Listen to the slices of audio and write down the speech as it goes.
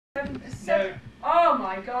No. Oh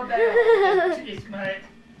my god, they are. It's my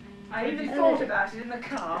I even thought about it in the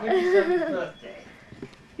car. 27th birthday.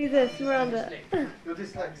 Who's this, Miranda? You're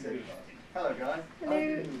dyslexic. Hello, guys.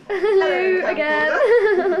 Hello. Hello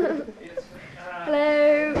again.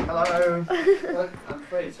 Hello. Hello. I'm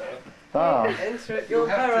afraid so. Ah. Enter at your It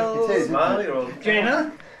peril. is. Smile, you're on.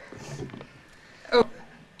 Jaina? Right,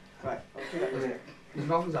 I'll do that in a minute. As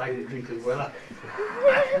long as I drink as well,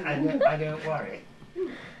 I don't worry.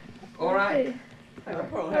 All right. Hey. All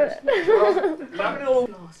right. Well, having it all.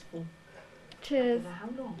 Glassful. Cheers. How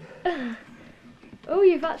long? Oh,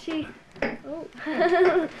 you've actually. Oh.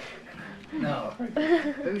 No.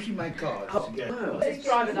 Who's in my cards again? It's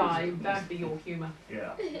private eye, that'd be your humour.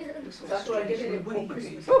 Yeah. That's what I get in for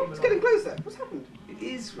Christmas. Oh, it's getting closer. What's happened? It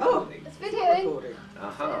is Oh. recording. It's videoing. Recording.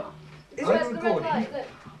 Aha. Is Are it? you recording? Look.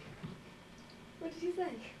 What did you say?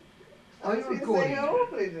 Are you He's saying recording? how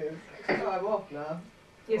awful it is. Oh, I'm off now.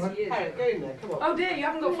 Yes, he is. Harriet, go in there. Come on. Oh dear, you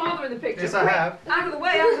haven't got father in the picture. Yes, I have. Out of the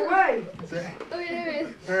way, out of the way. That's it. Oh, you're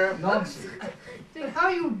doing. Nonsense. How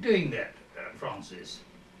are you doing that, Francis?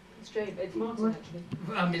 It's Jane, it's Martin actually.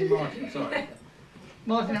 I mean Martin, sorry.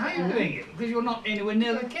 Martin, how are you doing it? Because you're not anywhere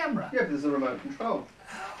near the camera. Yeah, but there's a remote control.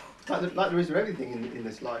 Like there is with everything in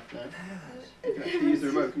this life now. You can actually use the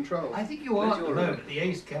remote control. I think you are Where's at the your moment the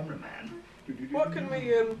ace cameraman. What can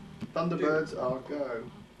we Thunderbirds are go.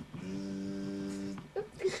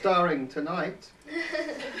 Starring tonight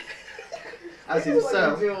as This is what you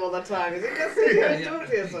himself do all the time, is it? Just sit here and talk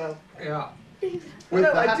to yourself. Yeah. with No,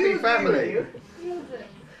 the I do happy agree with family. you.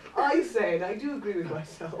 I say, and I do agree with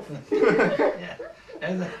myself. Yeah.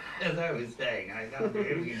 As I was saying, I can't do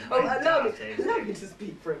everything. Oh, allow me to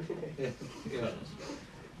speak for a minute. Yes.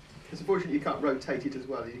 It's unfortunate you can't rotate it as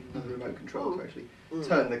well. You need another remote control to actually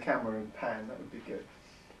turn the camera and pan. That would be good.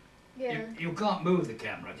 Yeah. You can't move the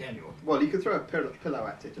camera, can you? Well, you could throw a pillow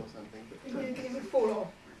at it or something. But, It would fall off.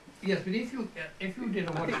 Yes, but if you did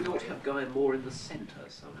a I what think you we ought to have Guy more in the centre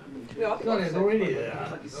somehow. No, I think God, that's it's already there.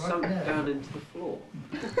 It's like he's Right sunk there. down into the floor.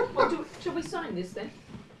 Well, shall we sign this then?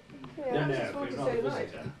 No, no, just want it's to not say a night.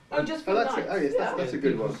 visitor. Oh, just for oh, the that's night. it. Oh, yes, that's a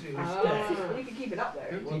good one. People who Ah, stay. well, you could keep it up there.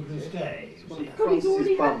 if you People who wanted. stay. you see. God, he's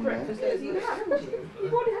already Francis' had bum breakfast over here, haven't you?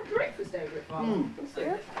 You've already had breakfast over at Farm.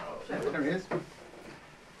 There he is. Oh,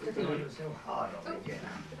 you're so hard on me,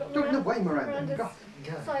 Jenna. Don't no way, Miranda. Miranda's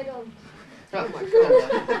God. side on. Oh my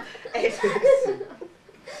god. It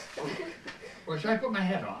Well, shall I put my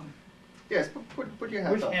hat on? Yes, put your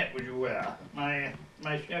hat Which on. hat would you wear? My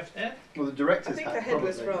chef's hat? Well, the I director's think hat. a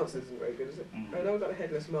headless probably. Francis isn't very good, is it? Mm. I know we've got a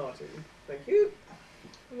headless Martin. Thank you.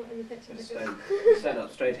 I'm not in the picture. Just stand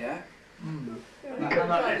up straight here. Mm. We No, can I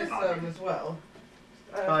try like this that. as well.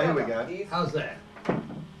 Oh, here we go. These- How's that?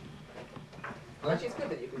 What? Actually, it's good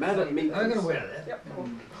that you can Man see. at me. I'm going to wear that. Yep, come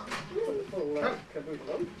on. Full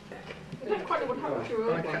caboodle on. I don't quite know what happened to your Can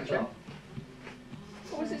I old one. catch up?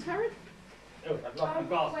 What was this, Harry? Oh, I've lost my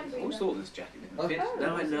glasses. I always thought this jacket didn't fit. Oh,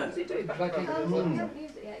 Now I know. what's he doing? Shall I take You this? haven't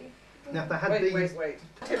used it yet. Now, if they had Wait, these. wait.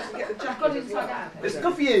 Tips to get the jacket. Got it as inside well. out. It's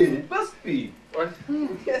coffee in. It must be.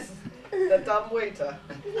 Yes, the dumb waiter.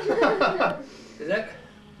 Is that?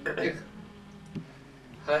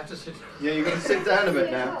 I have to sit. Yeah, you've got to sit down a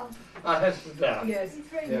bit now. I have to sit down. Yes. It's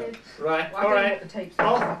very Yeah. good. Right, Well, I all don't know right. what the tape's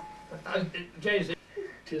Off. James, it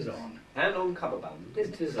is on. Hand on cover band.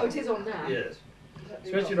 It is Oh, on. it is on now. Yes.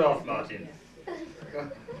 Switch it off, Martin.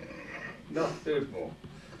 Not suitable.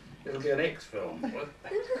 It'll be an X film. What?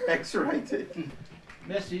 X-rated.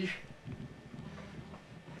 Message.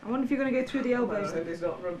 I wonder if you're going to go through the elbows. No, there's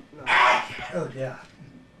not room. No. Oh dear.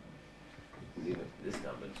 You know, this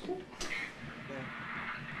number.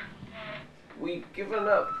 We've given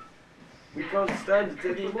up. We can't stand it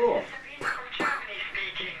anymore. From Germany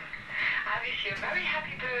speaking. I wish you a very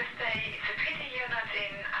happy birthday. It's a pity you're not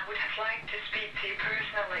in. I would have liked to speak to you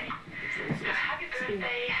personally. So happy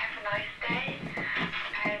birthday, have a nice day,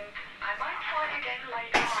 and I might try again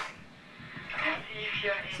later on. I'll see if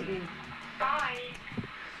you're in. Bye.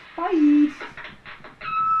 Bye.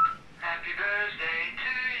 Happy birthday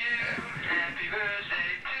to you. Happy birthday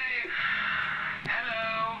to you.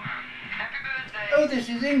 Hello. Happy birthday. Oh, this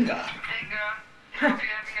is Inga. Inga, hope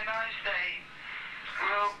you're having a nice day.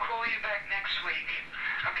 We'll call you back next week.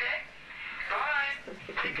 Okay? Bye.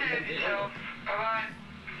 Take care of yourself. Bye-bye.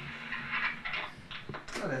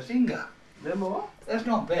 Oh, that's Inga. No more? That's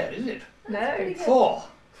not bad, is it? That's pretty good. Four.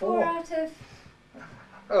 4 out of.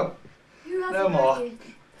 Oh, Who has No a more. lucky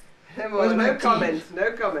No Where's more. my No keys? comment.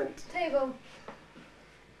 No comment. table?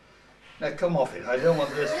 now come off it. I don't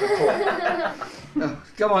want this recorded. No,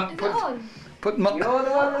 come on, Is it on? put my. You're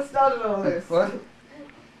the one that started all this. What?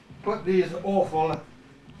 Put these awful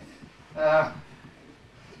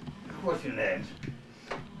what's your names?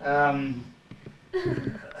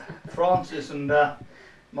 Francis and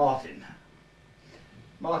Martin.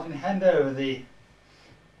 Martin, hand over the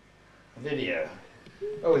video.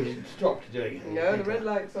 Oh, he's stopped doing it. No, the red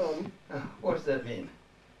light's on. What does that mean?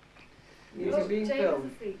 You're being James filmed.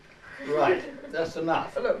 is asleep. Right, that's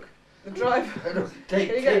enough. Look, the driver. Look,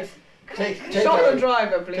 Here you go. take Shot the out,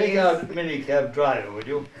 driver, please. take out minicab driver, would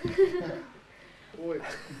you? Oi.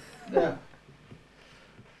 No.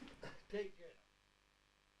 Take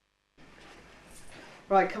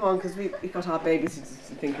Right, come on, because we've got our babysitters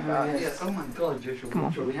to think about. yes. Oh my God, Joshua. Come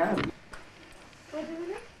on. What we have? What do we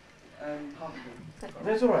do? Half of them.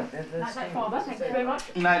 That's all right. That's like Father, thank you very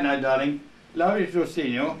much. Night, night, darling. Lovely to have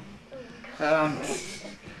seen you.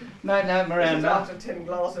 Night, night, This is Miranda. after 10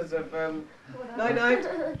 glasses of night night.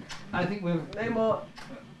 I think we've No more.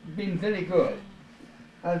 been very good.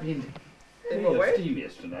 I've been In what very way?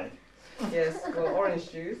 abstemious tonight. Yes, well,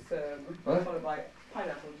 orange juice, What? followed by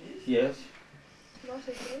pineapple juice. Yes. Not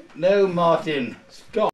again. No, Martin. Stop.